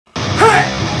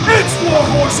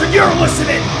Warhorse, and you're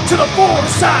listening to the Four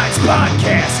Sides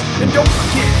Podcast. And don't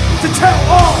forget to tell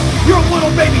all your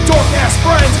little baby dork-ass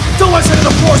friends to listen to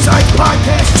the Four Sides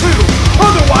Podcast too.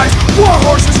 Otherwise,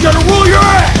 Warhorse is gonna rule your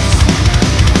ass!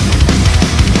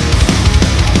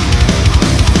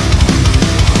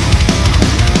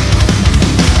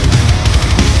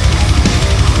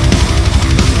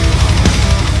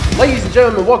 Ladies and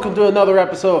gentlemen, welcome to another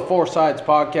episode of Four Sides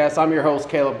Podcast. I'm your host,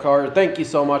 Caleb Carter. Thank you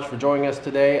so much for joining us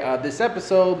today. This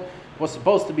episode was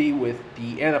supposed to be with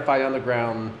the NFI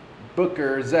Underground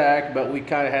booker, Zach, but we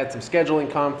kind of had some scheduling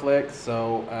conflicts,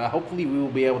 so hopefully we will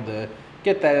be able to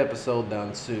get that episode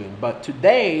done soon. But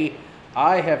today,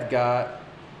 I have got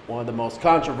one of the most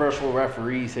controversial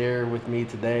referees here with me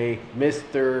today,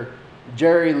 Mr.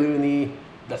 Jerry Looney,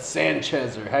 the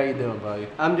Sanchezer. How you doing, buddy?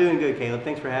 I'm doing good, Caleb.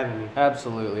 Thanks for having me.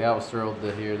 Absolutely. I was thrilled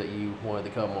to hear that you wanted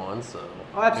to come on, so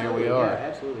absolutely. Here we are. Yeah,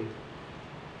 absolutely.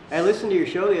 I listened to your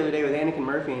show the other day with Anakin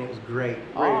Murphy, and it was great.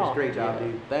 It was a great job,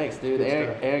 dude. Thanks, dude.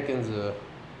 Anakin's a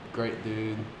great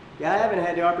dude. Yeah, I haven't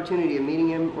had the opportunity of meeting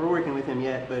him or working with him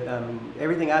yet, but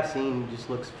everything I've seen just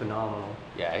looks phenomenal.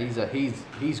 Yeah,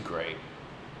 he's great.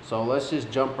 So let's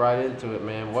just jump right into it,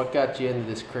 man. What got you into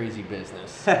this crazy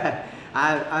business?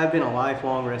 I've been a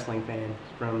lifelong wrestling fan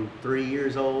from 3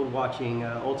 years old, watching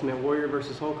Ultimate Warrior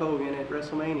versus Hulk Hogan at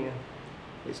WrestleMania.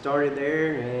 It started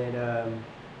there, and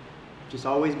just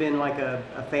always been like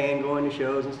a fan going to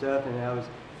shows and stuff. And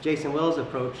Jason Wells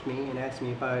approached me and asked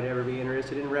me if I would ever be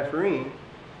interested in refereeing,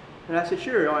 and I said,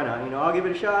 sure, why not? I'll give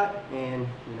it a shot. And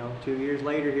 2 years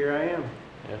later, here I am.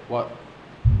 Yeah, what?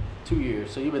 2 years.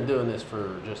 So you've been doing this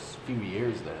for just a few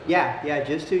years then? Yeah,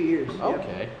 just 2 years.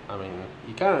 Okay. Yep. I mean,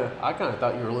 I kind of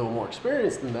thought you were a little more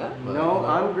experienced than that. But, no,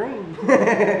 I'm green.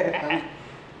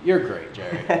 You're great,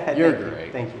 Jerry. You're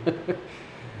great. Thank you.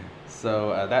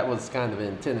 So that was kind of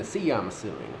in Tennessee, I'm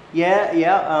assuming.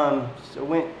 Yeah. So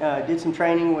went did some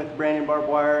training with Brandon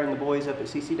Barbwire and the boys up at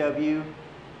CCW,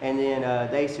 and then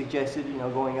they suggested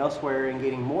going elsewhere and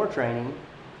getting more training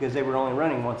because they were only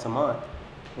running once a month.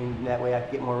 And that way I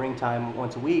could get more ring time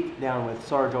once a week down with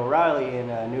Sarge O'Reilly in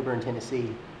New Bern,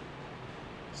 Tennessee.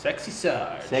 Sexy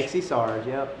Sarge. Sexy Sarge,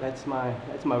 yep. That's my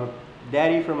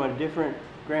daddy from a different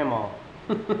grandma.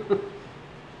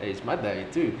 Hey, it's my daddy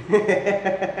too.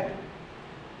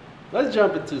 Let's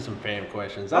jump into some fan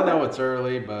questions. I know it's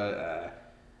early, but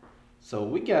so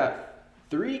we got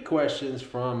 3 questions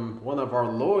from one of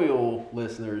our loyal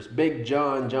listeners, Big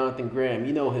John, Jonathan Graham.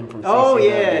 You know him from CCW, Oh,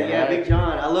 yeah, right? Big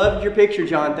John. I loved your picture,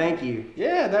 John. Thank you.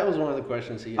 Yeah, that was one of the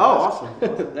questions he asked. Oh,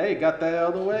 awesome. Hey, got that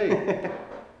out of the way.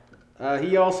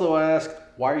 He also asked,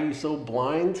 why are you so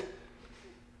blind?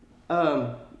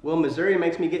 Well, Missouri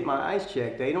makes me get my eyes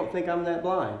checked. They don't think I'm that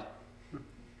blind.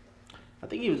 I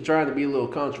think he was trying to be a little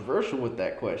controversial with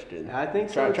that question. I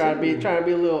think so, trying to be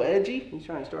a little edgy. He's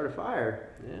trying to start a fire.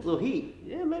 Yeah. A little heat.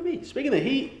 Yeah, maybe. Speaking of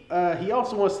heat, he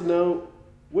also wants to know,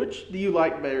 which do you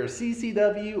like better,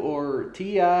 CCW or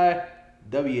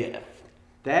TIWF?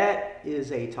 That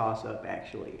is a toss-up,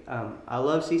 actually. I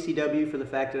love CCW for the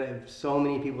fact that I have so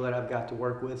many people that I've got to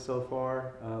work with so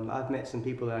far. I've met some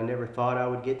people that I never thought I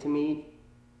would get to meet,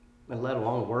 let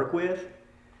alone work with.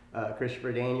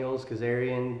 Christopher Daniels,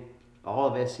 Kazarian, all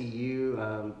of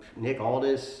SCU, Nick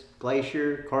Aldis,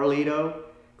 Glacier, Carlito.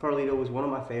 Carlito was one of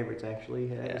my favorites, actually.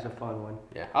 That was a fun one.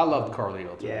 Yeah, I loved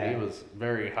Carlito, too. Yeah. He was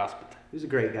very hospitable. He was a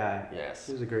great guy. Yes.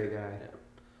 He was a great guy.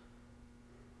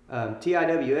 Yeah.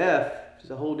 TIWF is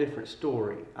a whole different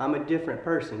story. I'm a different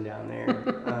person down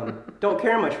there. Don't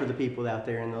care much for the people out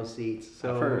there in those seats.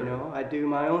 So, I do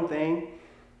my own thing.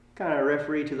 Kind of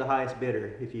referee to the highest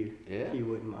bidder, if you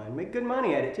wouldn't mind. Make good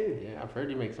money at it, too. Yeah, I've heard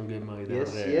you make some good money down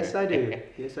there. Yes, I do.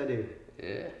 Yes, I do.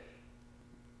 Yeah.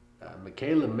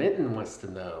 Michaela Minton wants to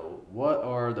know, what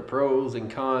are the pros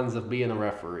and cons of being a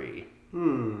referee?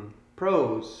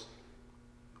 Pros.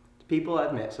 People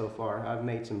I've met so far. I've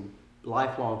made some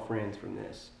lifelong friends from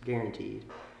this, guaranteed.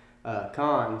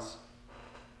 Cons.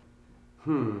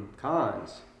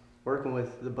 Cons. Working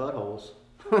with the buttholes.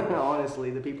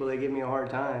 Honestly, the people that give me a hard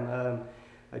time.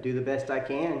 I do the best I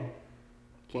can.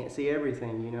 Can't see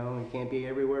everything, and can't be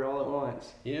everywhere all at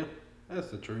once. Yeah, that's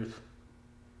the truth.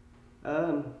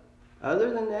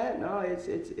 Other than that, no, it's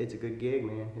a good gig,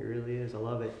 man. It really is. I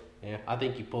love it. Yeah, I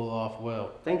think you pull it off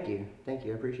well. Thank you. I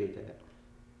appreciate that.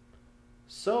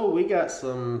 So we got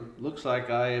some, looks like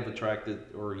you have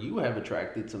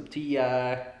attracted some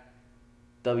TIWF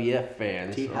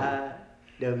fans.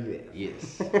 TIWF.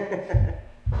 Yes.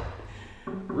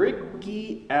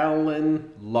 Ricky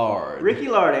Allen Lard. Ricky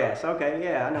Lardass. Okay,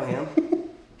 yeah, I know him.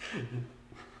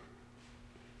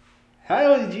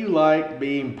 How did you like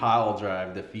being pile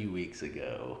drived a few weeks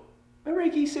ago?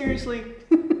 Ricky, seriously,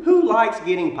 who likes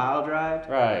getting pile drived?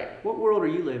 Right. What world are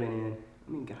you living in?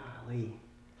 I mean, golly.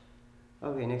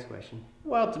 Okay, next question.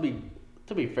 Well, to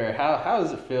be fair, how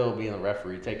does it feel being a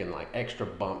referee taking like extra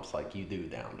bumps like you do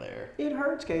down there? It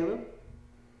hurts, Caleb.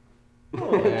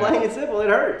 Oh, yeah. Plain and simple, it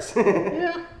hurts.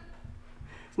 Yeah.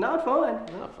 It's not fun.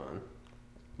 Not fun.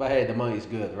 But hey, the money's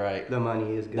good, right? The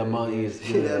money is good. The money is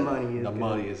good. The money is the good.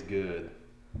 money is good.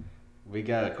 We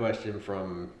got a question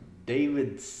from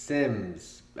David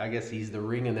Sims. I guess he's the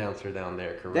ring announcer down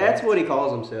there, correct? That's what he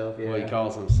calls himself, yeah. What he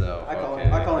calls himself. I call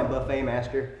okay. him buffet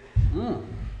master. I'm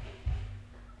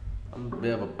a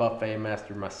bit of a buffet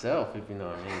master myself, if you know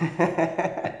what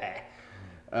I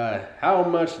mean. How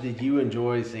much did you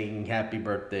enjoy singing "Happy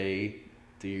Birthday"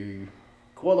 to your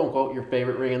quote unquote your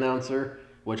favorite ring announcer?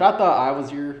 Which I thought I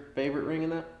was your favorite ring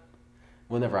announcer.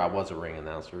 Whenever I was a ring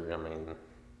announcer, I mean.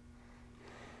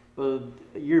 Well,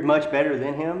 you're much better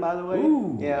than him, by the way.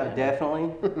 Ooh, yeah, yeah.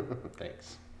 definitely.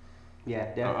 Thanks. Yeah,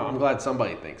 I'm definitely. glad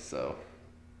somebody thinks so.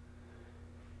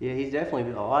 Yeah, he's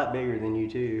definitely a lot bigger than you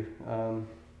too.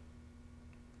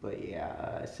 But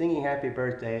yeah, singing "Happy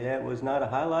Birthday" that was not a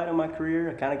highlight of my career.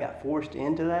 I kind of got forced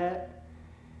into that.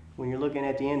 When you're looking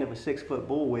at the end of a 6-foot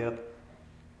bullwhip,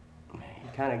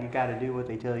 you got to do what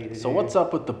they tell you to do. So what's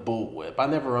up with the bullwhip? I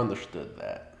never understood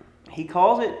that. He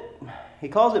calls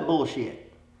it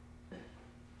bullshit.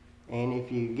 And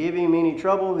if you give him any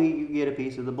trouble, you get a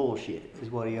piece of the bullshit, is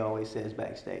what he always says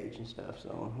backstage and stuff.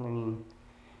 So, I mean,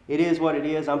 it is what it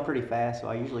is. I'm pretty fast, so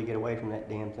I usually get away from that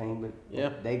damn thing. But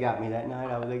Yeah. they got me that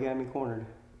night. They got me cornered.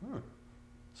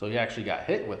 So you actually got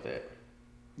hit with it.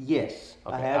 Yes.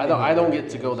 Okay. have I don't been get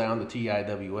to hit. go down to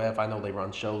TIWF. I know they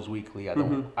run shows weekly. I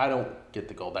Mm-hmm. don't get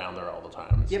to go down there all the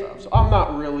time and Yep. stuff. So I'm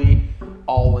not really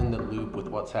all in the loop with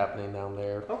what's happening down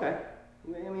there. Okay.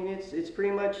 I mean, it's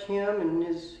pretty much him and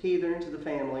his heathens of the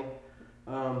family.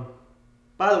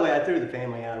 By the way, I threw the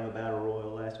family out of a battle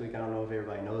royal last week. I don't know if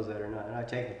everybody knows that or not. And I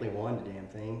technically won the damn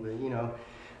thing, but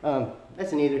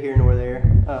that's neither here nor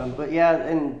there. But yeah,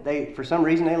 and they for some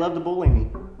reason they love to bully me.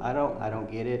 I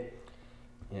don't get it.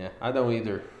 Yeah, I don't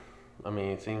either. I mean,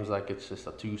 it seems like it's just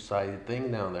a two-sided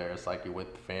thing down there. It's like you're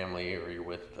with the family or you're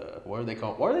with what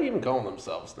are they even calling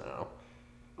themselves now?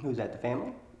 Who's that? The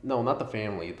family? No, not the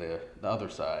family. The other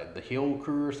side, the heel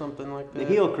crew or something like that. The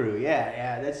heel crew.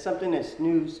 Yeah. That's something that's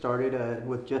new. Started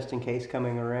with Just In Case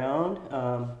coming around.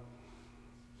 I'm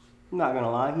not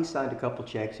gonna lie, he signed a couple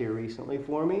checks here recently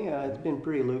for me. It's been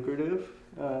pretty lucrative.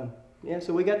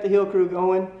 So we got the heel crew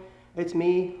going. It's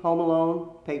me, Home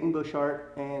Alone, Peyton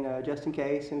Bushart, and Just In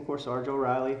Case, and of course Sarge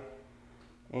O'Reilly.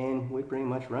 And we pretty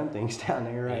much run things down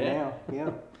there right now. Yeah.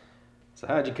 So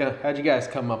how'd you guys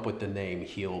come up with the name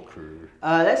Heel Crew?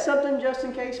 That's something Just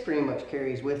In Case pretty much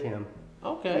carries with him.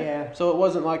 Okay. Yeah. So it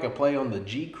wasn't like a play on the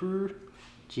G Crew?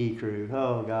 G Crew.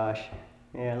 Oh gosh.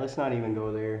 Yeah, let's not even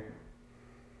go there.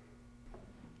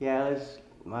 Yeah, let's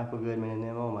Michael Goodman and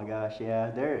them. Oh my gosh.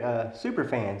 Yeah, they're super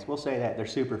fans. We'll say that they're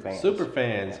super fans. Super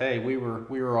fans. Hey, we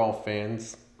were all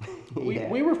fans. Yeah.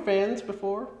 We were fans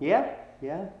before. Yeah.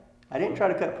 I didn't try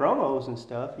to cut promos and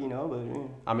stuff, but.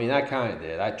 I mean, I kind of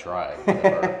did. I tried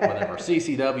whenever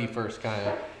CCW first kind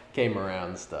of came around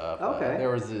and stuff. Okay. There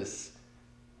was this.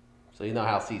 So you know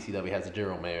how CCW has a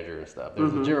general manager and stuff. There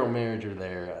was a general manager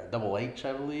there, Double H,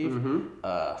 I believe.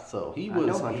 So he I know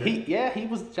was. Hunter. He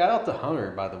was. Shout out to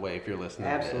Hunter, by the way, if you're listening.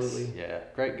 To Absolutely. this. Yeah,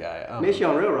 great guy. Miss you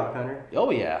on Real Rock, Hunter.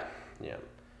 Oh yeah.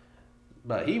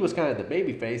 But he was kind of the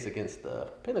baby face against the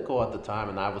Pinnacle at the time,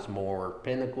 and I was more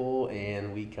Pinnacle,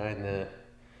 and we kind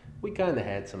of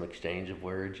had some exchange of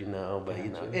words, But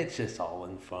Gotcha. it's just all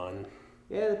in fun.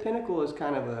 Yeah, the Pinnacle is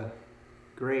kind of a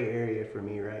gray area for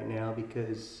me right now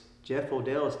because Jeff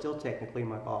Odell is still technically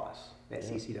my boss at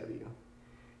CCW.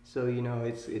 So,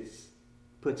 it's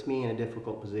puts me in a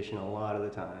difficult position a lot of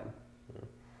the time.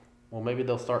 Well, maybe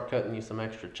they'll start cutting you some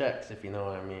extra checks, if you know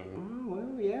what I mean.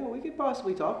 Well, yeah, we could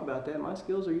possibly talk about that. My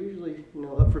skills are usually,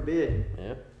 up for bid.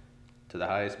 Yeah. To the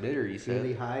highest bidder, you To said.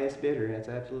 the highest bidder. That's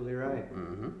absolutely right.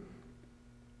 Mm-hmm.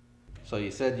 So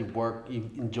you said you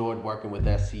enjoyed working with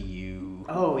SCU.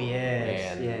 Oh,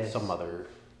 yes. And yes. some other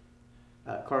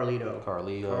Carlito.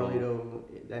 Carlito.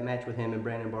 That match with him and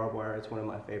Brandon Barbwire, it's one of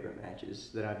my favorite matches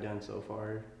that I've done so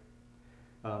far.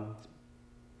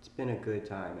 It's been a good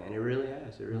time, man. It really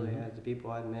has. It really has. The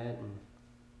people I've met.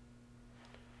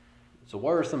 So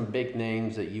what are some big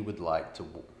names that you would like to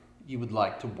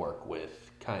work with,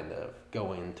 kind of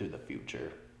going into the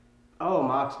future? Oh,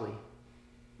 Moxley.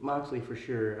 Moxley for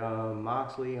sure.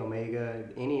 Moxley, Omega,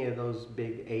 any of those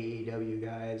big AEW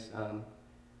guys.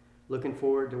 Looking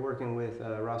forward to working with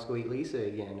Roscoe Eat Lisa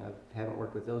again. I haven't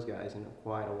worked with those guys in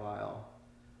quite a while.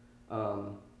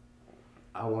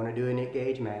 I want to do a Nick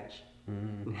Gage match.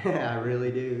 I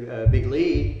really do. Big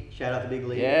Lee, shout out to Big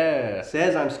Lee. Yeah.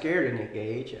 Says I'm scared of Nick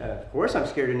Gage. Of course I'm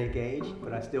scared of Nick Gage,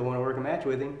 but I still want to work a match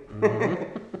with him.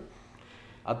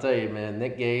 I'll tell you, man,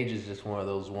 Nick Gage is just one of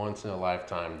those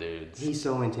once-in-a-lifetime dudes. He's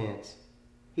so intense.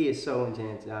 He is so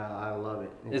intense. I love it.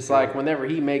 It's like whenever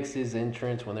he makes his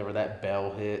entrance, whenever that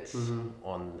bell hits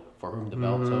on For Whom the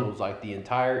Bell Tolls, like the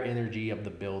entire energy of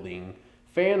the building,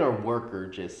 fan or worker,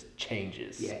 just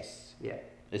changes. Yes. Yeah.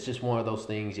 It's just one of those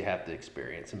things you have to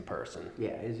experience in person. Yeah,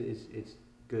 it's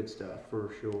good stuff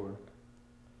for sure.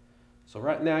 So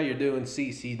right now you're doing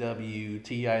CCW,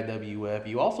 TIWF.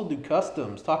 You also do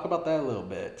customs. Talk about that a little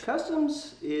bit.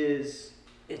 Customs is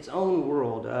its own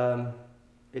world.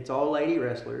 It's all lady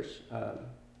wrestlers.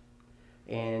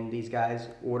 And these guys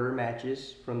order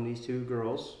matches from these two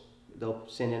girls. They'll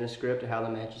send in a script of how the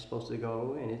match is supposed to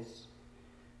go, and it's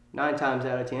 9 times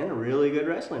out of 10 a really good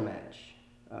wrestling match.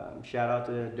 Shout out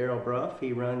to Daryl Bruff.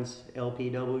 He runs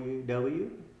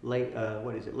LPWW.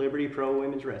 Liberty Pro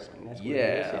Women's Wrestling. That's what it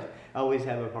is. Yeah. I always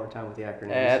have a hard time with the acronyms.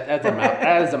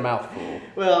 That is a mouthful.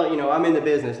 Well, I'm in the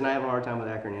business and I have a hard time with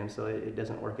acronyms, so it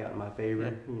doesn't work out in my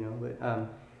favor. Yeah. But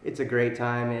it's a great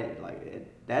time.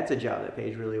 That's a job that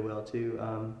pays really well too.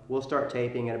 We'll start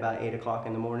taping at about 8 o'clock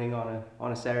in the morning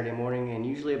on a Saturday morning, and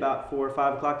usually about 4 or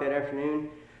 5 o'clock that afternoon,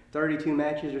 32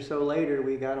 matches or so later,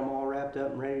 we got them all wrapped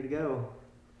up and ready to go.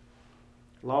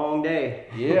 Long day.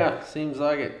 Yeah, seems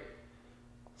like it.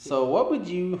 So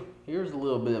here's a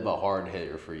little bit of a hard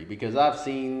hitter for you, because I've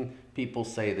seen people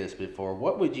say this before.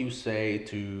 What would you say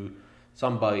to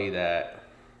somebody that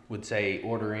would say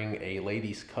ordering a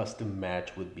ladies custom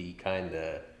match would be kind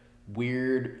of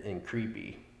weird and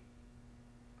creepy?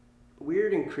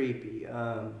 Weird and creepy.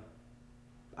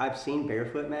 I've seen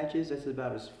barefoot matches. That's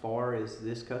about as far as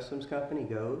this customs company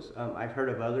goes. I've heard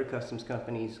of other customs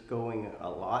companies going a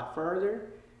lot further,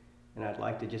 and I'd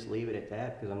like to just leave it at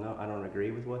that because I don't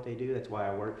agree with what they do. That's why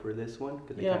I work for this one,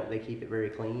 because they keep it very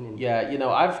clean. And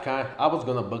I was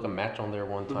gonna book a match on there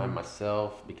one time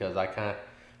myself, because I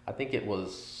think it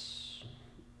was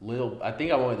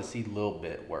I wanted to see Lil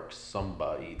Bit work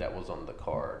somebody that was on the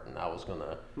card, and I was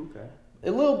gonna a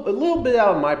little bit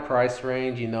out of my price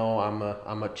range. I'm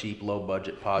a cheap, low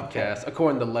budget podcast,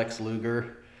 according to Lex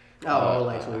Luger.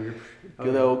 Lex Luger.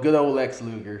 Good old Lex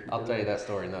Luger. I'll tell you that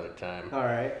story another time. All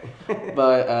right.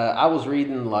 But I was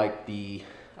reading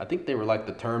I think they were like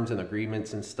the terms and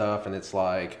agreements and stuff, and it's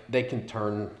like they can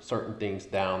turn certain things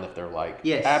down if they're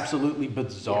absolutely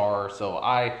bizarre. Yeah. So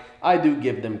I do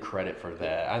give them credit for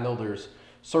that. I know there's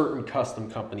certain custom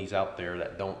companies out there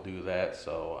that don't do that.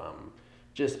 So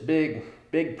just big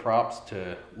props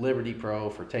to Liberty Pro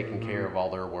for taking care of all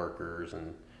their workers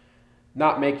and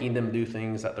not making them do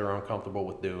things that they're uncomfortable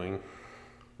with doing.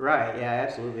 Right. Yeah,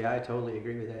 absolutely. I totally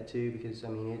agree with that too, because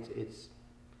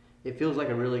it feels like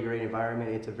a really great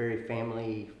environment. It's a very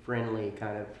family-friendly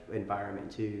kind of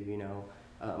environment too.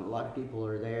 A lot of people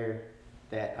are there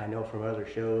that I know from other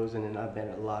shows, and then I've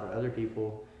met a lot of other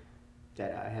people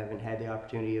that I haven't had the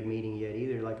opportunity of meeting yet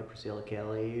either, like a Priscilla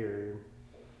Kelly, or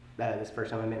this first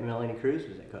time I met Melanie Cruz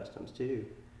was at Customs too.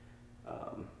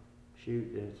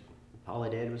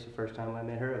 Paula Dead was the first time I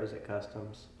met her. It was at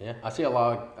Customs. Yeah, I see a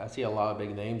lot of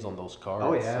big names on those cards.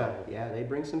 Oh yeah, yeah. They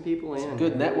bring some people in. It's a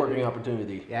good networking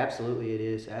opportunity. Yeah, absolutely it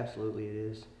is. Absolutely it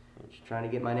is. Just trying to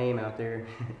get my name out there.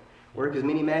 Work as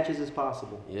many matches as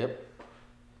possible. Yep.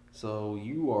 So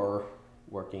you are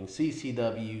working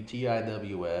CCW,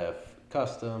 TIWF,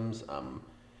 Customs,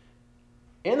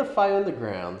 and a Fight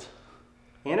Underground.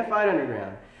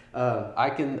 I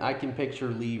can picture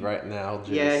Lee right now.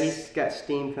 Yeah, he's got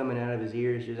steam coming out of his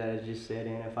ears, just as I just said,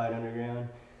 in a Fight Underground.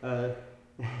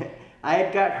 I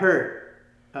had got hurt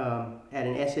at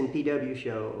an SNPW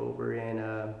show over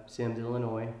in Sims,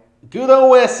 Illinois. Good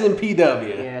old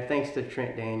SNPW. Yeah, thanks to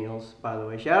Trent Daniels, by the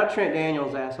way. Shout out Trent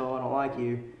Daniels, asshole. I don't like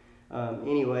you.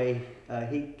 Anyway,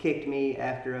 he kicked me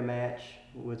after a match.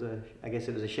 I guess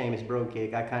it was a Sheamus Bro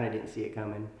kick. I kind of didn't see it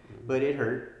coming, but it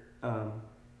hurt.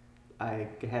 I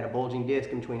had a bulging disc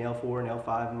in between L4 and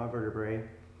L5 in my vertebrae,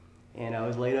 and I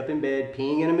was laid up in bed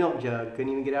peeing in a milk jug.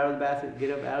 Couldn't even get out of bed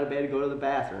to go to the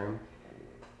bathroom,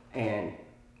 and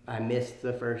I missed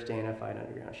the first day in a Fight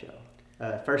Underground show.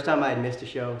 First time I had missed a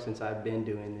show since I've been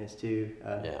doing this too.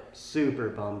 Super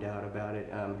bummed out about it.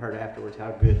 Heard afterwards how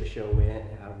good the show went,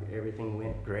 how everything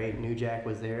went great. New Jack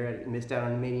was there. I missed out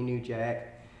on the mini New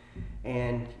Jack,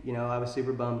 and I was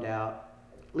super bummed out.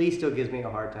 Lee still gives me a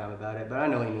hard time about it, but I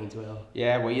know he means well.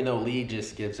 Yeah, well, Lee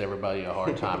just gives everybody a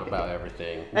hard time about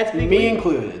everything. That's Big Me Lee.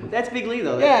 Included. That's Big Lee,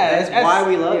 though. That's why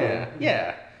we love him.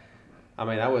 Yeah. I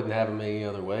mean, I wouldn't have him any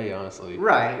other way, honestly.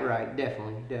 Right.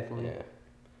 Definitely. Yeah.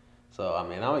 So, I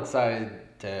mean, I'm excited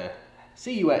to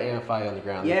see you at NFI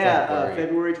Underground in Yeah,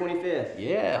 February. February 25th.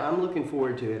 Yeah. I'm looking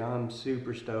forward to it. I'm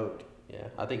super stoked. Yeah,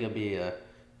 I think it'd be a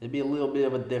little bit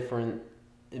of a different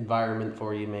environment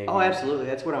for you, maybe. Oh, absolutely.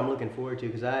 That's what I'm looking forward to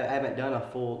because I haven't done a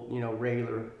full,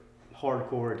 regular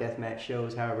hardcore deathmatch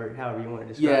shows, however you want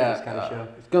to describe this kind of show.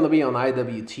 It's gonna be on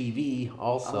IWTV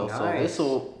also, Oh, nice.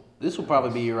 so this will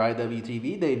probably be your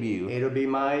IWTV debut. It'll be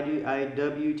my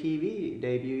IWTV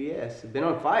debut, yes. Been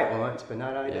on Fight once, but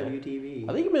not IWTV.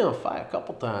 I think you've been on Fight a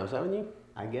couple times, haven't you?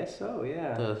 I guess so,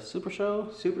 yeah. The Super Show,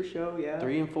 Super Show, yeah.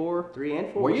 3 and 4. 3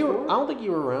 and 4. Were you? Four? I don't think you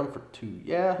were around for 2.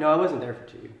 Yeah. No, I wasn't there for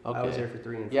 2. Okay. I was there for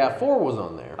 3 and 4. Yeah, 4 was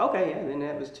on there. Okay, yeah, then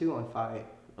that was 2 on Fight.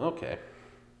 Okay.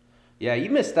 Yeah, you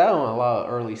missed out on a lot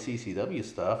of early CCW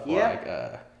stuff. Yeah.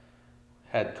 Like,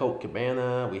 had Colt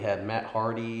Cabana, we had Matt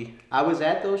Hardy. I was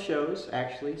at those shows,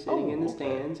 actually, sitting in the okay.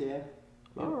 stands, yeah.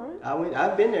 All right.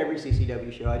 I've been to every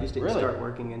CCW show. I just didn't Really? start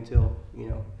working until,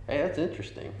 Hey, that's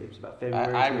interesting. it was about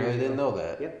February. I 2 years really didn't ago. know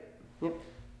that. Yep.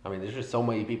 I mean, there's just so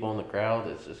many people in the crowd.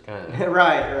 It's just kind of.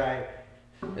 right.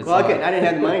 It's Well, I like- didn't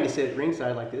have the money to sit at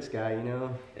ringside like this guy,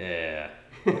 Yeah.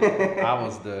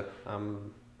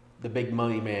 I'm the big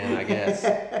money man, I guess.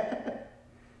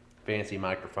 Fancy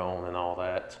microphone and all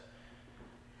that.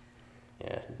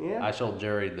 Yeah. I showed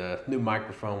Jerry the new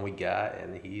microphone we got,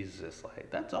 and he's just like,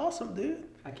 "That's awesome, dude."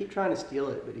 I keep trying to steal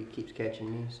it, but he keeps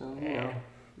catching me. So Yeah.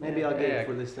 maybe I'll get Yeah. it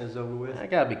before this is over with. I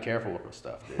gotta be careful with my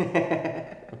stuff,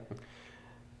 dude.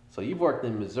 So you've worked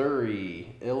in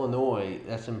Missouri, Illinois,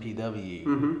 SMPW,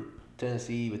 Mm-hmm.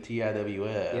 Tennessee with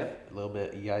TIWF, Yep. a little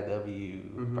bit EIW,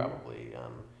 Mhm. probably.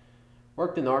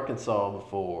 Worked in Arkansas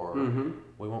before. Mm-hmm.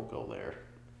 We won't go there.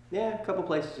 Yeah, a couple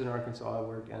places in Arkansas I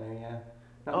worked down there. Yeah.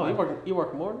 Not Oh, much. you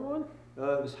worked more than one?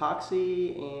 It was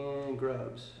Hoxie and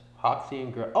Grubbs. Hoxie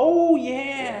and Oh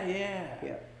yeah.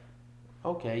 Yeah.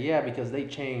 Okay, yeah, because they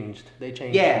changed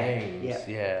Yeah, names.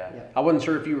 yeah. I wasn't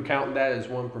sure if you were counting that as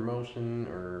one promotion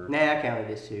or Nah, I counted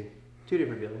as 2. 2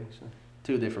 different buildings. So.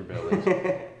 2 different buildings.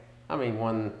 I mean,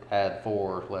 one had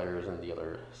 4 letters and the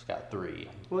other's got 3.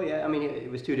 Well, yeah, I mean,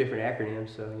 it was 2 different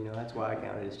acronyms, so, that's why I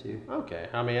counted as 2. Okay,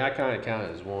 I mean, I kind of count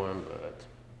it as one, but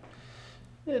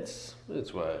it's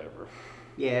whatever.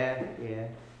 Yeah.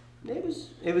 It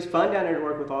was fun down there to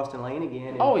work with Austin Lane again.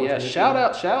 and Oh of course yeah, Nikki. shout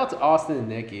out to Austin and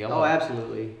Nikki. Oh,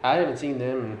 absolutely. I haven't seen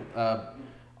them.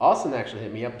 Austin actually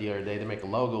hit me up the other day to make a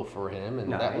logo for him,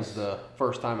 and that was Nice. the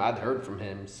first time I'd heard from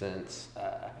him since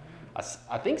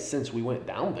I think since we went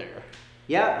down there.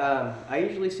 Yeah, I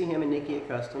usually see him and Nikki at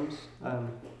Customs.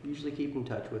 Usually keep in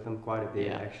touch with them quite a bit,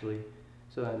 Yeah. actually.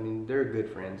 So, I mean, they're good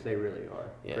friends. They really are.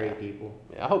 Yeah. Great people.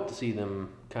 Yeah, I hope to see them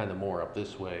kind of more up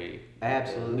this way.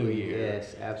 Absolutely. New Year.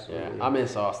 Yes, absolutely. Yeah, I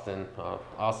miss Austin.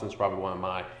 Austin's probably one of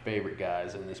my favorite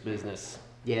guys in this business.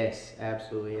 Yes,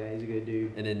 absolutely. Yeah, he's a good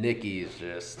dude. And then Nikki is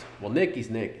just, well, Nikki's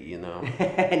Nikki, you know.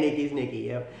 Nikki's Nikki,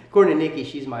 yep. According to Nikki,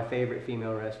 she's my favorite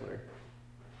female wrestler.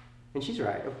 And she's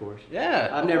right, of course. Yeah,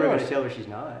 I'm of never going course. to tell her she's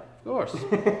not. Of course.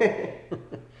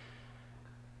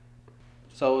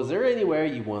 So, is there anywhere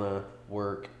you want to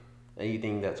work?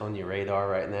 Anything that's on your radar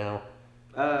right now?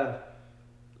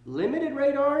 Limited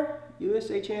radar,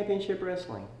 USA Championship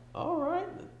Wrestling. All right.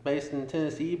 Based in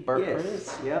Tennessee, Burt Yes.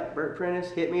 Prentice. Yep, Burt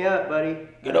Prentice. Hit me up, buddy.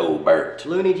 Good old Burt.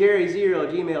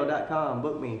 LooneyJerry0@gmail.com.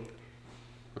 Book me.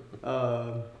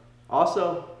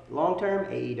 Also, long term,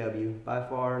 AEW. By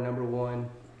far, number 1.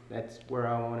 That's where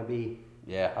I want to be.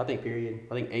 Yeah, I think Period.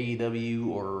 AEW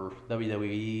or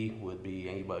WWE would be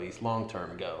anybody's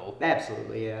long-term goal.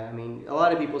 Absolutely, yeah. I mean, a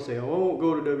lot of people say, "Oh, I won't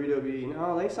go to WWE."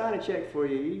 No, they sign a check for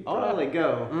you. You Oh, yeah. probably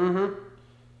go. Mm-hmm.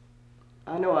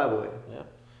 I know I would. Yeah.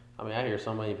 I mean, I hear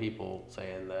so many people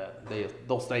saying that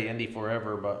they'll stay indie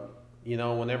forever, but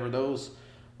whenever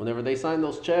they sign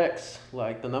those checks,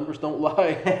 like the numbers don't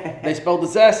lie. They spell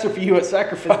disaster for you at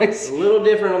Sacrifice. A little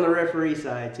different on the referee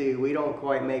side too. We don't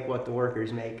quite make what the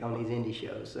workers make on these indie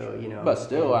shows, so But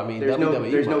still, I mean, there's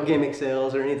WWE no money. gimmick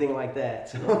sales or anything like that.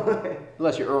 So.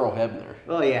 Unless you're Earl Hebner.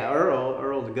 Well, yeah,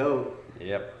 Earl the GOAT.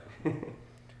 Yep.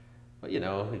 But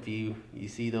if you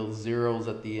see those zeros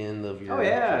at the end of your Oh,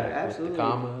 yeah, check with absolutely. the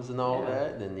commas and all Yeah.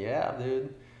 that, then yeah,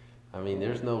 dude. I mean,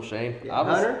 there's no shame. Yeah,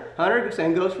 Hunter,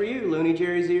 same goes for you.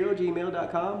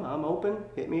 LooneyJerry0@gmail.com. I'm open.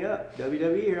 Hit me up.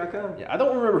 WWE, here I come. Yeah, I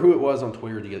don't remember who it was on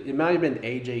Twitter. It might have been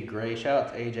AJ Gray. Shout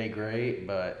out to AJ Gray,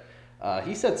 but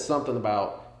he said something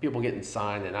about people getting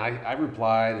signed, and I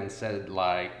replied and said,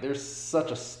 like, there's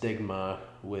such a stigma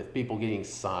with people getting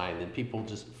signed, and people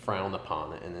just frown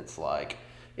upon it, and it's like,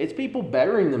 it's people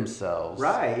bettering themselves.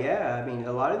 Right, yeah. I mean,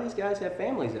 a lot of these guys have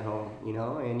families at home,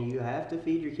 and you have to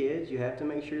feed your kids. You have to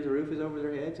make sure the roof is over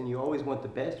their heads, and you always want the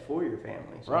best for your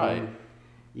family. So, I Right. mean,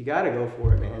 You got to go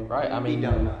for it, man. Right, You'd I mean, be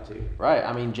dumb not to. Right,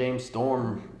 I mean, James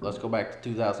Storm, let's go back to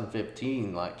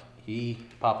 2015, like, he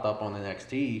popped up on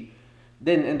NXT,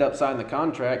 didn't end up signing the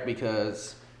contract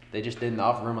because they just didn't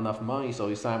offer him enough money, so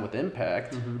he signed with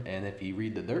Impact, and if you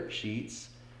read the dirt sheets,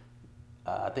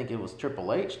 I think it was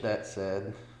Triple H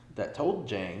that told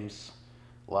James,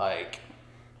 like,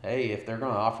 hey, if they're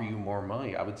going to offer you more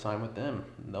money, I would sign with them.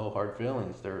 No hard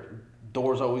feelings. Their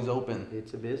door's always open.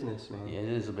 It's a business, man. Yeah, it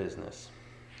is a business.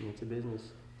 It's a business.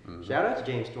 Shout out to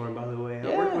James Storm, by the way. I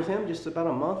Yeah. worked with him just about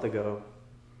a month ago.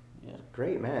 Yeah.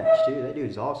 Great match, too. That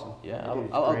dude's awesome. Yeah, That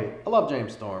dude's I great. love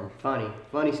James Storm.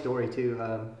 Funny story too.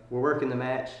 We're working the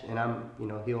match, and I'm,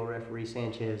 heel referee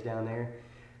Sanchez down there.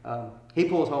 He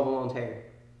pulls Home Alone's hair.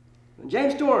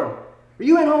 James Storm, are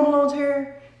you in Home Alone's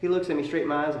hair? He looks at me straight in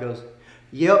my eyes and goes,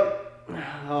 "Yep."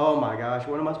 Oh my gosh,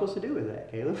 what am I supposed to do with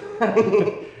that, Caleb?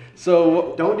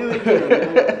 So Don't do it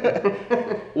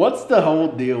again. what's the whole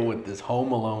deal with this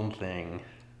Home Alone thing?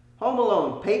 Home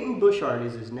Alone, Peyton Bushart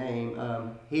is his name.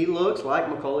 He looks like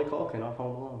Macaulay Culkin off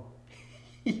Home Alone.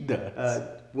 He does.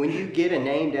 When you get a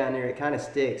name down there, it kind of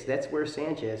sticks. That's where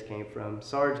Sanchez came from.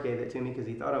 Sarge gave it to me because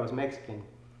he thought I was Mexican.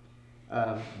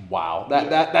 Wow,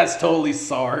 that's totally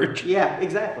Sarge. Yeah,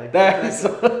 exactly. That's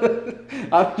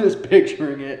I'm just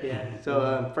picturing it. Yeah.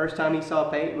 So first time he saw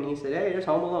Peyton, he said, "Hey, there's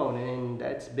Home Alone," and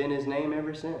that's been his name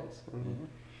ever since.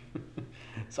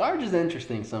 Sarge is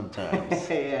interesting sometimes.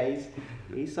 Yeah,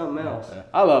 he's something else.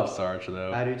 I love Sarge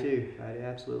though. I do too. I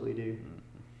absolutely do.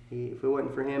 If it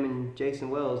wasn't for him and Jason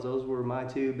Wells, those were my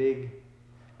two big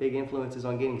influences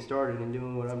on getting started and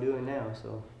doing what I'm doing now.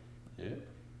 So Yeah.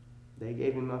 they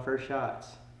gave me my first shots.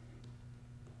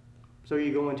 So are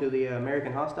you going to the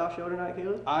American Hostile show tonight,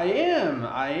 Caleb? I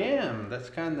am. That's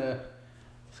kind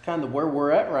of where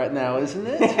we're at right now, isn't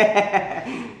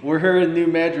it? We're here in New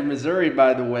Madrid, Missouri,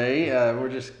 by the way. We're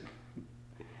just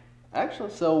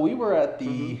actually. So we were at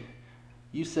the.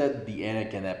 You said the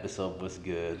Anakin episode was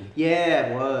good. Yeah,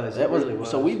 it was. That It was, really was.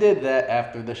 so. We did that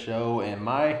after the show, and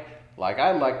I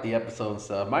liked the episode and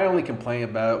stuff. My only complaint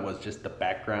about it was just the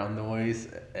background noise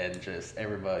and just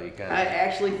everybody kind of. I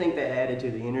actually think that added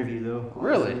to the interview, though.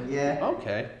 Really? honestly. Yeah.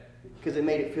 Okay. Because it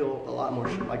made it feel a lot more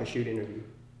like a shoot interview.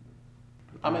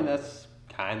 I mean, that's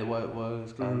kind of what it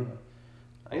was. Kind of.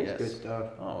 I It's guess. good stuff.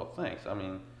 Oh, thanks. I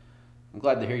mean, I'm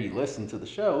glad to hear you listen to the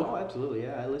show. Oh, absolutely.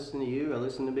 Yeah, I listen to you. I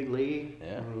listen to Big Lee.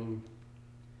 Yeah. I mean,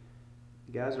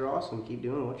 you guys are awesome. Keep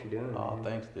doing what you're doing. Oh, man.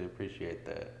 thanks, dude. Appreciate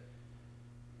that.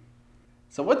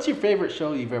 So, what's your favorite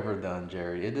show you've ever done,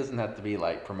 Jerry? It doesn't have to be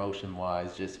like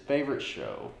promotion-wise, just favorite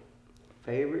show.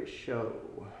 Favorite show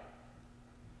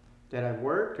that I've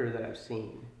worked or that I've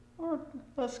seen? Or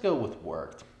let's go with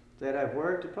worked. That I've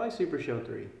worked, probably Super Show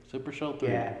 3. Super Show 3.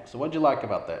 Yeah. So, what'd you like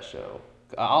about that show?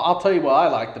 I'll tell you what I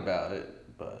liked about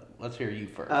it, but let's hear you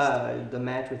first. The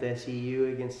match with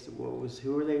SCU against,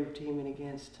 who were they teaming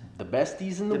against? The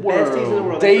besties in the The world. besties in the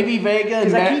world. Davey Vega and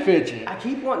 'Cause Matt Fitchett. I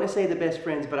keep wanting to say the best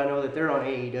friends, but I know that they're on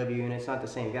AEW and it's not the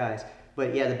same guys.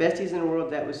 But yeah, the besties in the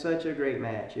world, that was such a great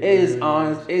match. It is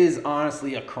was. It is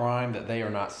honestly a crime that they are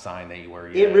not signed anywhere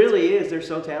yet. It really is. They're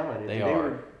so talented. They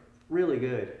were are. really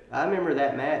good. I remember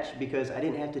that match because I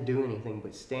didn't have to do anything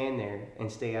but stand there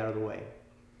and stay out of the way.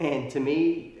 And to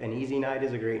me, an easy night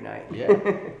is a great night. Yeah.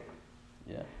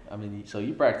 Yeah. I mean, so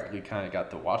you practically kind of got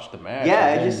to watch the match. Yeah,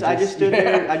 and I then just stood yeah.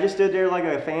 there. I just stood there like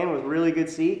a fan with really good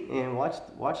seat and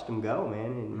watched them go,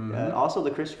 man. And also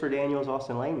the Christopher Daniels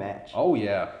Austin Lane match. Oh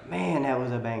yeah. Man, that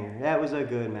was a banger. That was a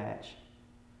good match.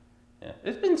 Yeah.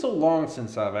 It's been so long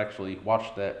since I've actually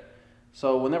watched that.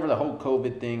 So whenever the whole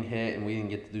COVID thing hit and we didn't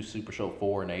get to do Super Show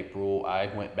 4 in April, I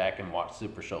went back and watched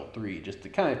Super Show 3 just to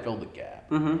kind of fill the gap.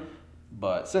 Mm-hmm.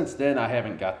 But since then, I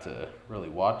haven't got to really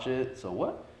watch it. So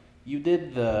what? You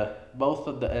did both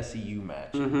of the SEU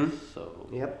matches. Mhm. So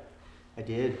Yep, I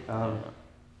did.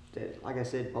 Like I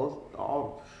said,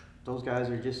 all those guys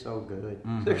are just so good.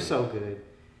 Mhm. They're so good.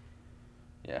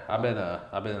 yeah, I've been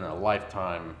a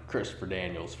lifetime Christopher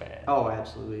Daniels fan. Oh,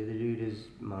 absolutely. The dude is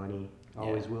money.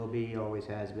 Always will be. Always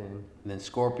has been. And then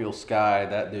Scorpio Sky,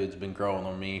 that dude's been growing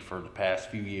on me for the past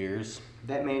few years.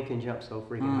 That man can jump so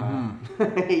freaking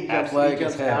Mhm. high. he Athletic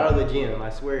jumps as hell. out of the gym. I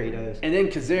swear he does. And then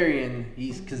Kazarian,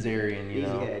 he's Kazarian, you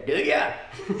know.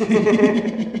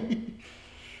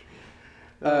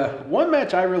 One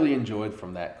match I really enjoyed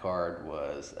from that card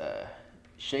was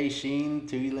Shay Sheen,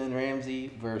 Tootie Lynn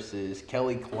Ramsey versus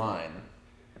Kelly Klein.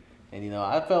 And, you know,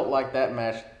 I felt like that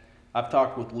match, I've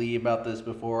talked with Lee about this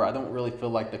before, I don't really feel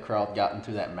like the crowd got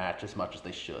into that match as much as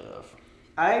they should have.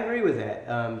 I agree with that.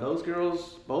 Those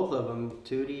girls, both of them,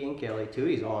 Tootie and Kelly.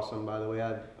 Tootie's awesome, by the way.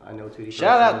 I know Tootie.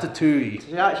 Shout out to Tootie.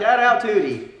 Shout out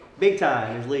Tootie. Big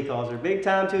time, as Lee calls her. Big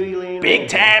time Tootie Lee. Big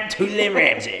time Tootie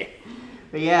Ramsey.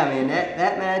 But yeah, man,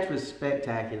 that match was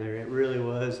spectacular. It really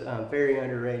was. Very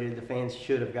underrated. The fans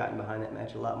should have gotten behind that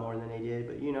match a lot more than they did.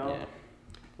 But, you know, Yeah.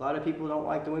 a lot of people don't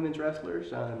like the women's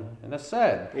wrestlers. And that's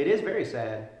sad. It is very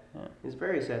sad. Yeah. It's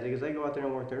very sad because they go out there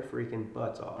and work their freaking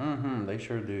butts off. Mm-hmm, they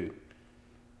sure do.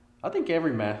 I think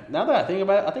every match, now that I think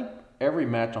about it, I think every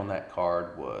match on that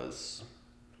card was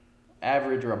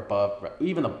average or above,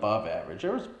 even above average.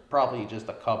 There was probably just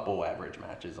a couple average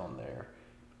matches on there.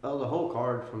 Oh, the whole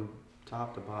card from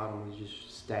top to bottom was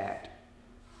just stacked.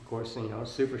 Of course, you know,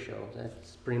 Super Show.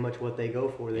 That's pretty much what they go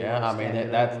for. They Yeah, I mean, stack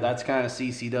it up that's kind of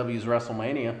CCW's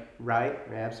WrestleMania. right.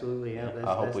 Absolutely, yeah.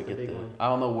 I hope that's we the get big to. one. I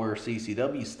don't know where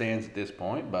CCW stands at this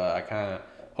point, but I kind of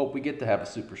hope we get to have a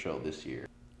Super Show this year.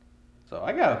 So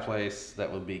I got a place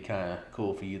that would be kind of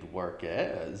cool for you to work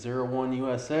at, 01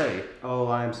 USA. Oh,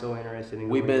 I'm so interested in.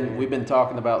 We've going there. been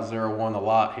talking about 01 a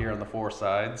lot here on the Four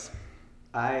Sides.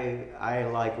 I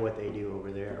like what they do over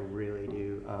there. I really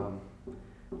do.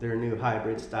 Their new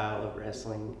hybrid style of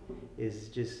wrestling is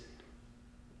just,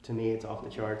 to me, it's off the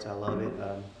charts. I love it.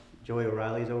 Joey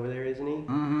O'Reilly's over there, isn't he?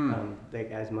 Mm-hmm. That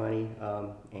guy's money.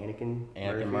 Anakin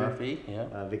Murphy,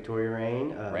 yeah. Victoria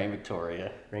Rain. Rain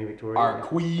Victoria. Rain Victoria. Our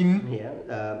queen.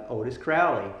 Yeah. Otis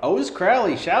Crowley. Otis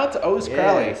Crowley. Shout out to Otis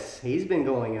Crowley. Yes, he's been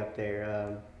going up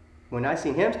there. When I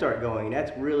seen him start going,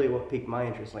 that's really what piqued my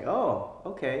interest. Like, oh,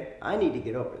 okay, I need to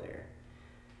get over there.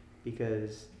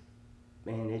 Because,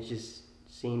 man, it just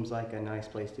seems like a nice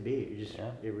place to be.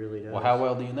 It really does. Well, how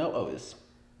well do you know Otis?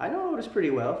 I know Otis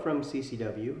pretty well from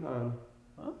CCW.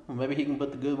 Well, maybe he can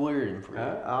put the good word in for you.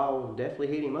 I'll definitely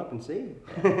hit him up and see.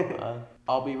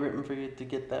 I'll be rooting for you to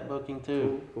get that booking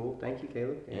too. Cool. Thank you,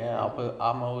 Caleb. Yeah,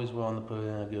 I'm always willing to put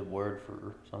in a good word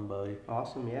for somebody.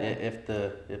 Awesome, yeah. If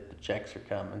the checks are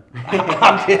coming.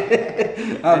 I'm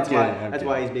kidding. That's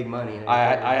why he's big money.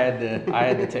 I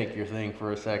had to take your thing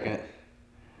for a second.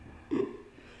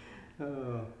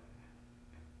 Oh.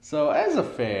 So as a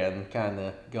fan, kind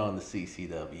of going to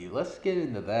CCW, let's get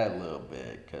into that a little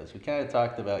bit because we kind of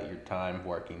talked about your time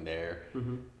working there.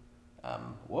 Mm-hmm.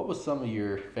 What was some of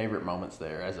your favorite moments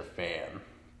there as a fan?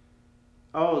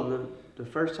 Oh, the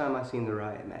first time I seen the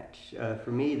Riot match. For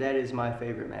me, that is my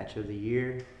favorite match of the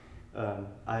year.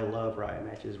 I love Riot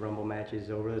matches, Rumble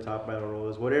matches, over the top battle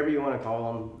royals, whatever you want to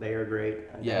call them. They are great.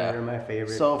 Yeah, they're my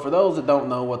favorite. So for those that don't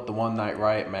know what the One Night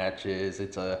Riot match is,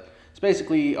 it's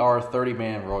basically our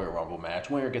 30-man Royal Rumble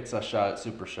match. Winner gets a shot at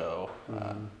Super Show.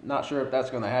 Not sure if that's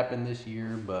going to happen this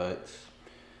year, but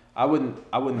I wouldn't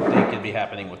think it'd be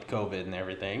happening with COVID and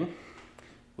everything,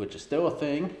 which is still a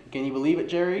thing. Can you believe it,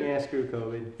 Jerry? Yeah, screw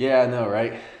COVID. Yeah, I know,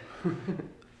 right?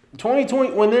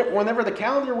 2020, whenever the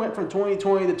calendar went from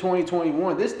 2020 to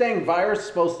 2021, this dang virus is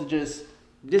supposed to just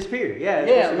disappear. Yeah,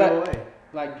 it's supposed to go away.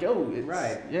 Like go.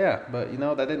 Right. Yeah, but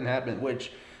that didn't happen.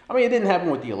 Which, I mean, it didn't happen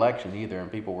with the election either,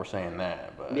 and people were saying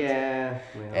that. But yeah.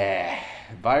 Well.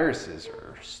 Viruses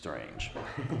are strange.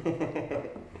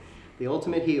 The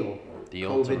ultimate heel. The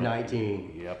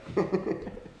COVID-19. Yep.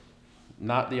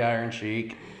 Not the Iron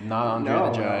Sheik. Not Andre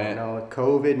the Giant. No,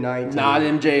 COVID-19. Not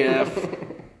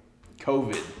MJF.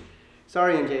 COVID.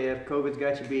 Sorry, MJF. COVID's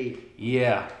got you beat.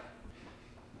 Yeah.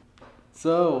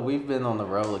 So we've been on the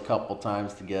road a couple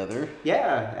times together.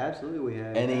 Yeah, absolutely we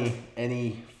have.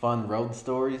 Any fun road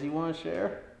stories you want to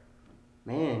share?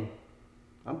 Man,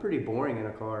 I'm pretty boring in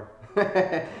a car.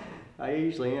 I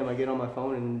usually am. I get on my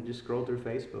phone and just scroll through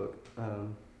Facebook. A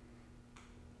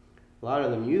lot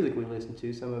of the music we listen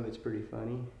to, some of it's pretty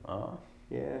funny. Oh.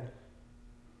 Yeah.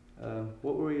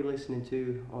 What were you listening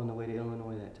to on the way to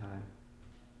Illinois that time?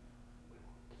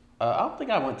 I don't think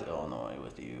I went to Illinois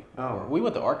with you. Oh. We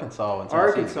went to Arkansas. And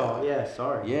Arkansas, yeah,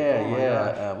 sorry.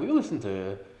 Yeah. We listened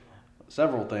to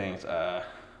several things. I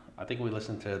think we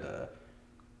listened to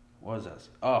what was this?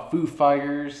 Oh, Foo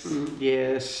Fighters.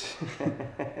 Yes.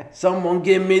 Someone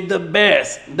give me the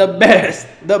best, the best,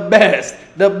 the best,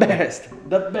 the best,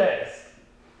 the best.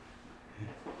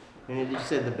 And you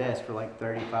said the best for like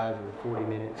 35 or 40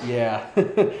 minutes. Yeah.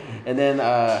 And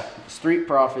then Street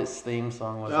Profits theme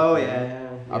song was. Oh, yeah.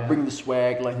 I bring the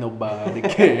swag like nobody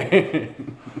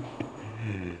can.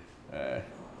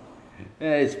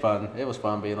 It's fun. It was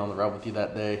fun being on the road with you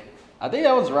that day. I think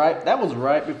that was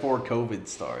right before COVID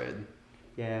started.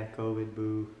 Yeah, COVID,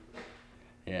 boo.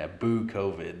 Yeah, boo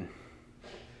COVID.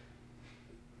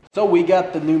 So we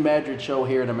got the new Madrid show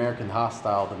here at American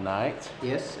Hostile tonight.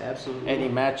 Yes, absolutely. Any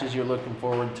matches you're looking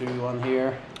forward to on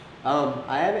here?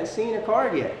 I haven't seen a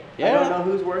card yet. Yeah. I don't know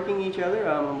who's working each other.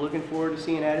 I'm looking forward to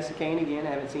seeing Addison Kane again.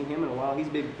 I haven't seen him in a while. He's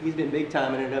been big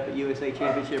timing it up at USA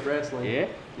Championship Wrestling. Yeah.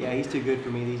 Yeah, he's too good for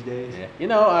me these days. Yeah.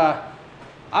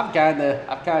 I've kind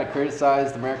of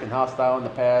criticized American Hostile in the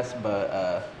past,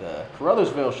 but the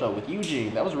Caruthersville show with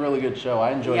Eugene, that was a really good show.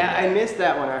 I enjoyed it. Yeah, I missed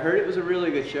that one. I heard it was a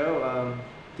really good show.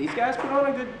 These guys put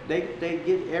on a good. They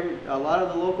get a lot of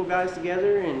the local guys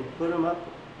together and put them up,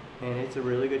 and it's a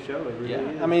really good show. It really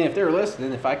is. I mean, if they're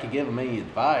listening, if I could give them any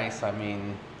advice, I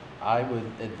mean, I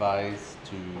would advise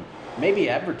to maybe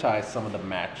advertise some of the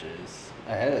matches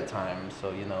ahead of time,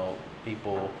 so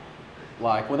people.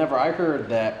 Like, whenever I heard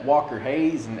that Walker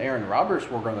Hayes and Aaron Roberts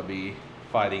were going to be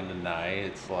fighting tonight,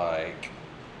 it's like,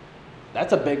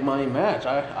 that's a big money match.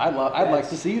 I'd like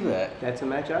to see that. That's a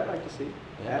match I'd like to see.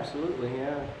 Yeah. Absolutely,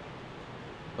 yeah.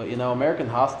 But, American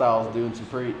Hostile's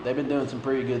they've been doing some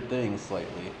pretty good things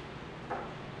lately.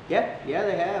 Yeah,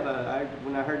 they have.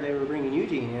 When I heard they were bringing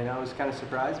Eugene in, I was kind of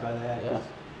surprised by that. 'Cause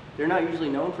they're not usually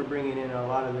known for bringing in a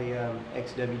lot of the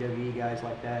ex-WWE guys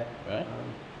like that. Right.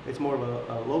 It's more of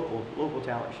a local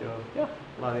talent show. Yeah.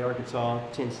 A lot of the Arkansas,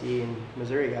 Tennessee, and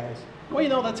Missouri guys.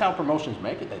 Well, that's how promotions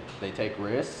make it. They take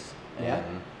risks, and Yeah.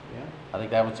 I think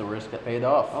that was a risk that paid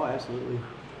off. Oh, absolutely.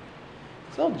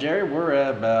 So, Jerry, we're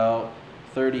at about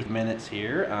 30 minutes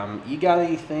here. You got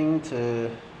anything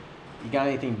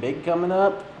big coming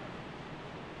up?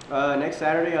 Next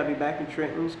Saturday, I'll be back in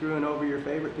Trenton screwing over your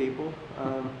favorite people.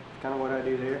 Kind of what I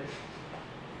do there.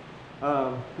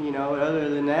 Other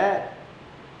than that,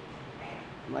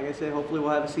 like I said, hopefully we'll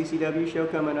have a CCW show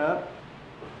coming up.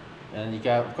 And you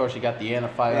got the Anna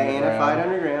Fight Underground. Anna Fight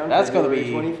Underground. That's going to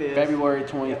be 25th. February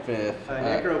 25th.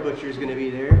 Necro Butcher's going to be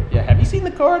there. Yeah, have you seen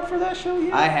the card for that show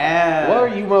yet? I have. What are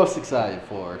you most excited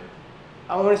for?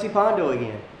 I want to see Pondo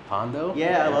again. Pondo?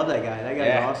 Yeah, I love that guy. That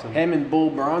guy's awesome. Him and Bull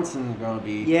Bronson are going to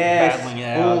be battling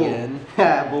it out again.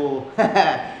 Bull.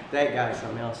 That guy's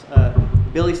something else.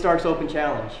 Billy Starks Open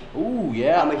Challenge. Ooh,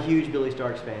 yeah. I'm a huge Billy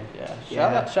Starks fan. Yeah.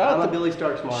 Shout out I'm to a Billy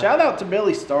Starks mark. Shout out to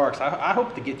Billy Starks. I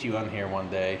hope to get you on here one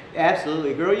day.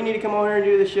 Absolutely. Girl, you need to come on here and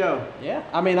do the show. Yeah.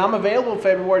 I mean, I'm available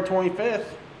February 25th.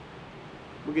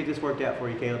 We'll get this worked out for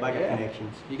you, Caleb. I got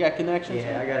connections. You got connections?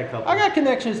 Yeah, I got a couple. I got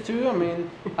connections too. I mean,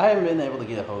 I haven't been able to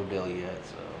get a hold of Billy yet,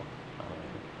 so.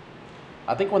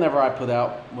 I think whenever I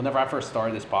first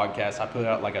started this podcast, I put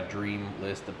out like a dream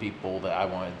list of people that I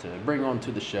wanted to bring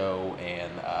onto the show,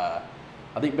 and I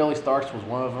think Billy Starks was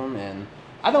one of them. And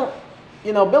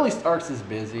Billy Starks is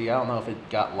busy. I don't know if it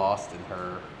got lost in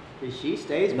her She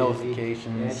stays busy.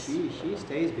 notifications. Yeah, she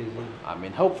stays busy. I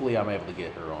mean, hopefully I'm able to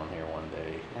get her on here one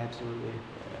day. Absolutely.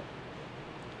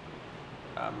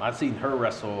 I've seen her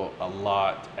wrestle a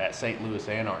lot at St. Louis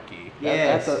Anarchy.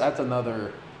 Yes. That's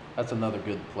another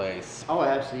good place. Oh,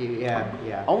 absolutely.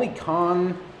 Yeah. Only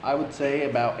con I would say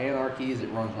about Anarchy is it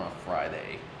runs on a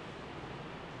Friday.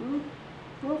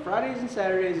 Well, Fridays and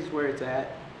Saturdays is where it's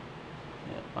at.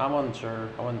 Yeah, I wasn't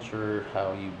sure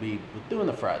how you'd be with doing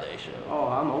the Friday show. Oh,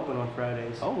 I'm open on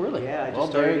Fridays. Oh, really? Yeah, I just well,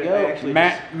 started. there you go.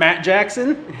 Matt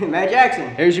Jackson. Matt Jackson.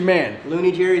 Here's your man.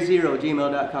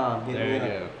 LooneyJerry0@gmail.com.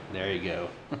 There you go.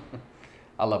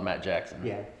 I love Matt Jackson.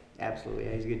 Yeah, absolutely.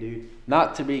 Yeah, he's a good dude.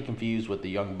 Not to be confused with the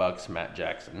Young Bucks Matt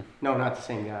Jackson. No, not the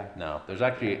same guy. No, there's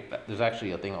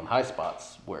actually a thing on High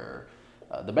Spots where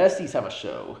the Besties have a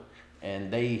show,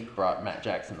 and they brought Matt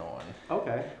Jackson on.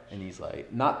 Okay. And he's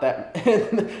like, not that.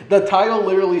 The title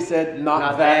literally said,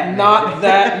 not that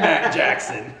Matt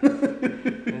Jackson.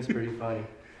 That's pretty funny.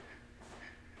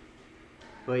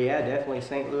 But yeah, definitely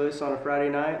St. Louis on a Friday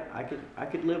night. I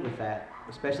could live with that,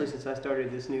 especially since I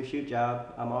started this new shoot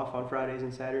job. I'm off on Fridays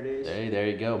and Saturdays. There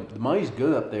you go. The money's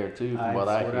good up there too, from what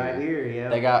I hear. Yeah.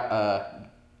 They got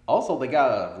they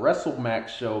got a WrestleMax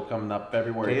show coming up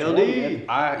February 20th.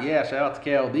 Shout out to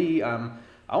KLD.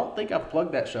 I don't think I've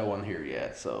plugged that show on here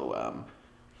yet, so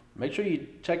make sure you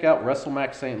check out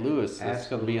WrestleMax St. Louis. It's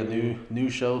going to be a new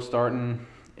show starting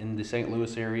in the St.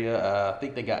 Louis area. I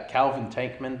think they got Calvin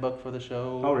Tankman booked for the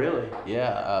show. Oh, really?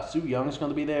 Yeah. Sue Young's going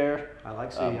to be there. I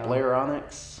like Sue Young. Blair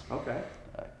Onyx. Okay.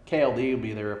 KLD will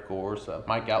be there, of course.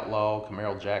 Mike Outlaw,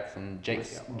 Camaro Jackson,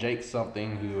 Jake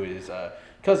something, who is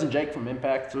cousin Jake from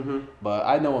Impact. Mm-hmm. But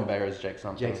I know him better as Jake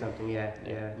something. Jake something, yeah.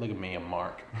 Look at me, I'm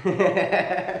Mark.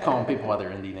 Calling people by their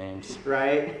indie names.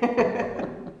 Right.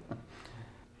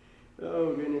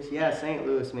 Oh, goodness. Yeah, St.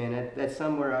 Louis, man. That's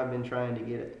somewhere I've been trying to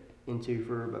get into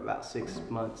for about 6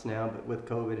 months now. But with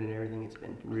COVID and everything, it's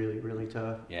been really, really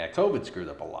tough. Yeah, COVID screwed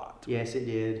up a lot. Yes, it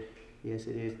did. Yes,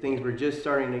 it is. Things were just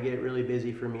starting to get really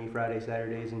busy for me Friday,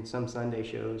 Saturdays, and some Sunday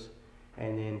shows.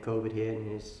 And then COVID hit,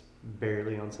 and it's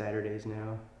barely on Saturdays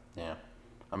now. Yeah.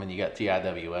 I mean, you got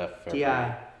TIWF.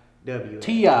 TIWF.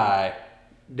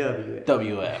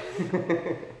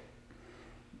 TIWF.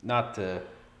 Not to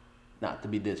not to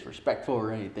be disrespectful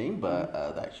or anything, but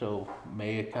that show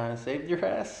may have kind of saved your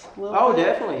ass a little Oh, bit.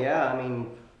 definitely, yeah. I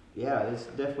mean, yeah, it's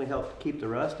definitely helped keep the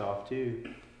rust off too.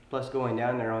 Plus, going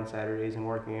down there on Saturdays and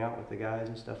working out with the guys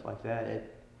and stuff like that,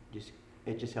 it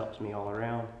just helps me all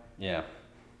around. Yeah.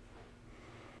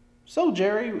 So,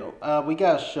 Jerry, we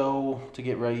got a show to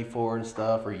get ready for and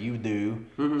stuff, or you do.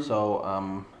 Mhm.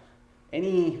 So,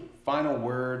 any final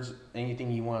words,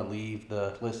 anything you want to leave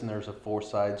the listeners of Four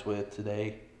Sides with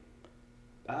today?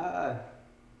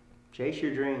 Chase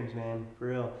your dreams, man, for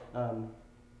real.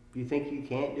 If you think you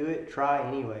can't do it, try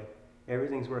anyway.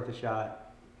 Everything's worth a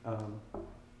shot.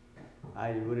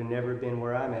 I would have never been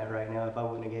where I'm at right now if I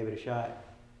wouldn't have gave it a shot.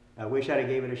 I wish I'd have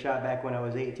gave it a shot back when I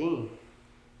was 18,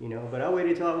 but I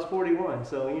waited till I was 41,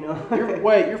 so,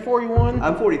 You're 41?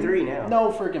 I'm 43 now.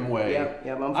 No freaking way. Yep,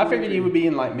 I'm I figured 43. you would be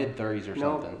in like mid-30s or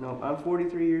something. No, I'm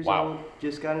 43 years Wow. old.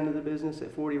 Just got into the business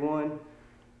at 41.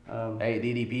 Hey,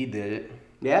 DDP did it.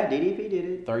 Yeah, DDP did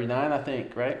it. 39, I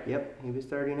think, right? Yep, he was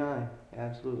 39.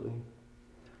 Absolutely.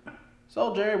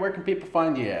 So, Jerry, where can people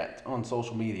find you at on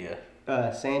social media?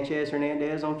 Sanchez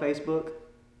Hernandez on Facebook.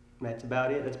 That's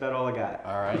about it. That's about all I got.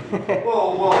 All right.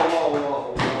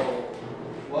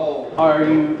 Whoa. Are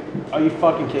you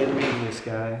fucking kidding me? This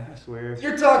guy, I swear.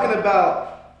 You're talking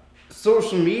about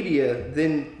social media,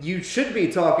 then you should be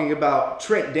talking about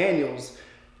Trent Daniels.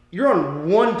 You're on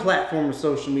one platform of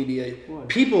social media. What?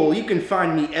 People, you can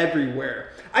find me everywhere.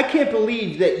 I can't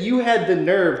believe that you had the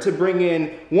nerve to bring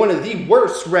in one of the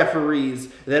worst referees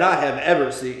that I have ever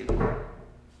seen.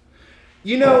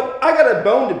 I got a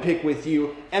bone to pick with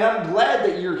you, and I'm glad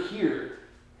that you're here.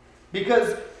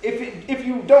 Because if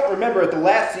you don't remember at the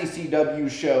last CCW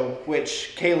show,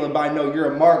 which, Caleb, I know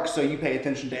you're a mark, so you pay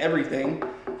attention to everything,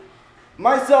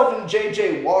 myself and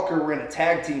JJ Walker were in a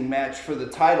tag team match for the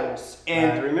titles, I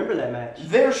and remember that match.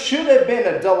 there should have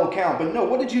been a double count, but no,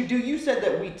 what did you do? You said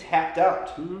that we tapped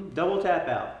out. Double tap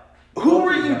out. Who Both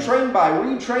were of you guys. trained by? Were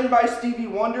you trained by Stevie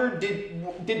Wonder?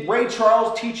 Did Ray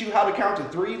Charles teach you how to count to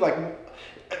 3?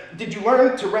 Did you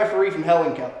learn to referee from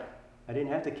Helen Keller? I didn't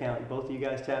have to count. Both of you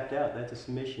guys tapped out. That's a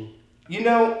submission.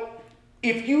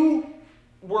 If you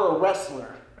were a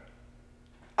wrestler,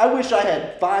 I wish I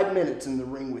had 5 minutes in the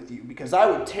ring with you because I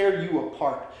would tear you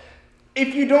apart.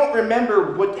 If you don't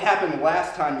remember what happened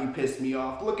last time you pissed me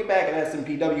off, look back at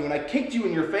SMPW when I kicked you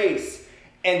in your face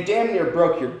and damn near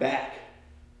broke your back.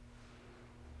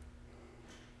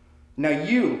 Now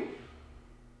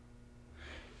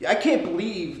I can't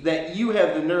believe that you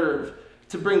have the nerve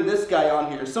to bring this guy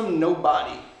on here, some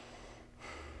nobody.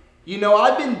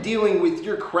 I've been dealing with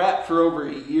your crap for over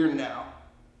a year now.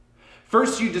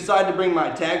 First, you decide to bring my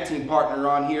tag team partner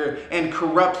on here and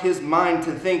corrupt his mind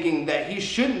to thinking that he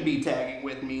shouldn't be tagging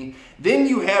with me. Then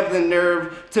you have the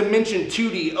nerve to mention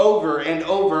Tootie over and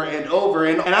over and over,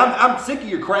 and I'm sick of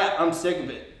your crap. I'm sick of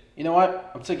it. You know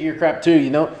what? I'm sick of your crap too.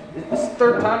 This is the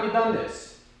third time you've done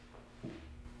this.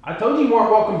 I told you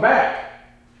weren't welcome back.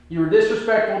 You were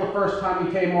disrespectful the first time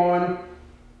you came on.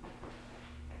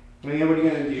 What are you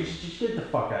gonna do? Just get the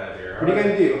fuck out of here. What are you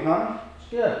gonna do, huh?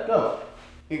 Yeah, go.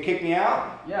 You gonna kick me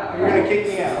out? Yeah. You're gonna kick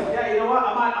me out. Yeah, you know what?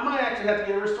 I might actually have to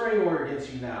get a restraining order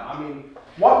against you now. I mean,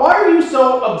 why are you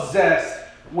so obsessed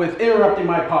with interrupting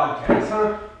my podcast,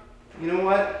 huh? You know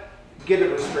what? Get a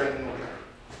restraining order.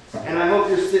 And I hope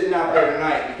you're sitting out there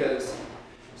tonight because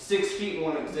 6 feet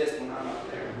won't exist when I'm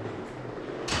out there.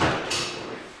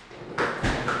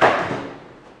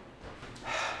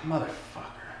 Motherfucker.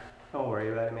 Don't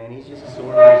worry about it, man. He's just a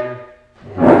sore loser.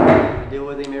 I deal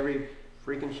with him every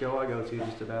freaking show I go to,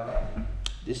 just about.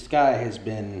 This guy has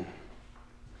been...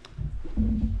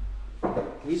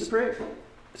 He's a prick.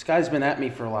 This guy's been at me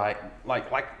for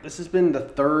like this has been the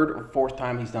third or fourth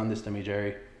time he's done this to me,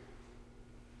 Jerry.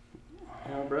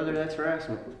 Brother, that's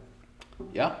harassment.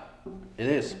 Yeah, it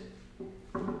is.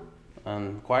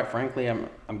 Quite frankly, I'm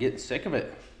getting sick of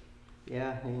it.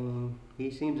 Yeah, he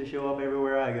seems to show up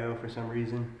everywhere I go for some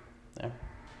reason. Yeah.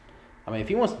 I mean, if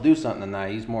he wants to do something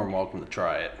tonight, he's more than welcome to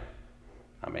try it.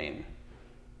 I mean,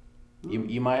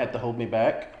 you might have to hold me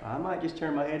back. I might just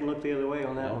turn my head and look the other way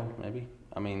on that No, one. maybe.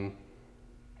 I mean,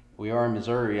 we are in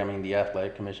Missouri. I mean, the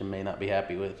athletic commission may not be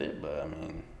happy with it, but I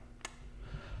mean,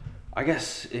 I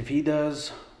guess if he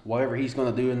does whatever he's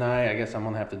going to do tonight, I guess I'm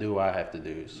going to have to do what I have to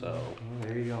do. So, Well,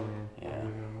 there you go, man. Yeah. There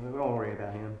you go. Don't worry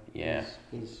about him. yeah.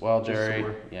 He's Well, he's Jerry.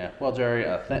 sore. Yeah. Well, Jerry.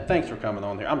 Thanks for coming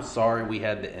on here. I'm sorry we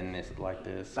had to end this like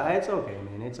this. It's okay,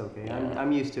 man. It's okay. Yeah.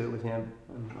 I'm used to it with him.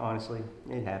 Honestly,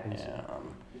 it happens. Yeah.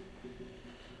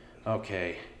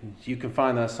 Okay. You can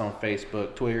find us on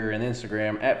Facebook, Twitter, and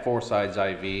Instagram at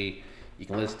FourSidesIV. You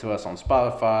can listen to us on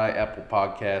Spotify, Apple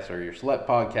Podcasts, or your select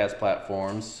podcast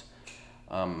platforms.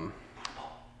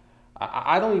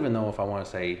 I don't even know if I want to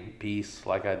say peace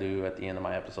like I do at the end of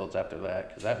my episodes after that,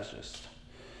 because that was just,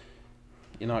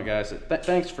 you know what, guys,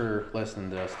 thanks for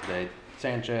listening to us today.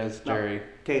 Sanchez, Jerry.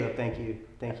 Caleb, thank you.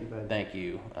 Thank you, bud. Thank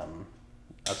you.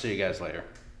 I'll see you guys later.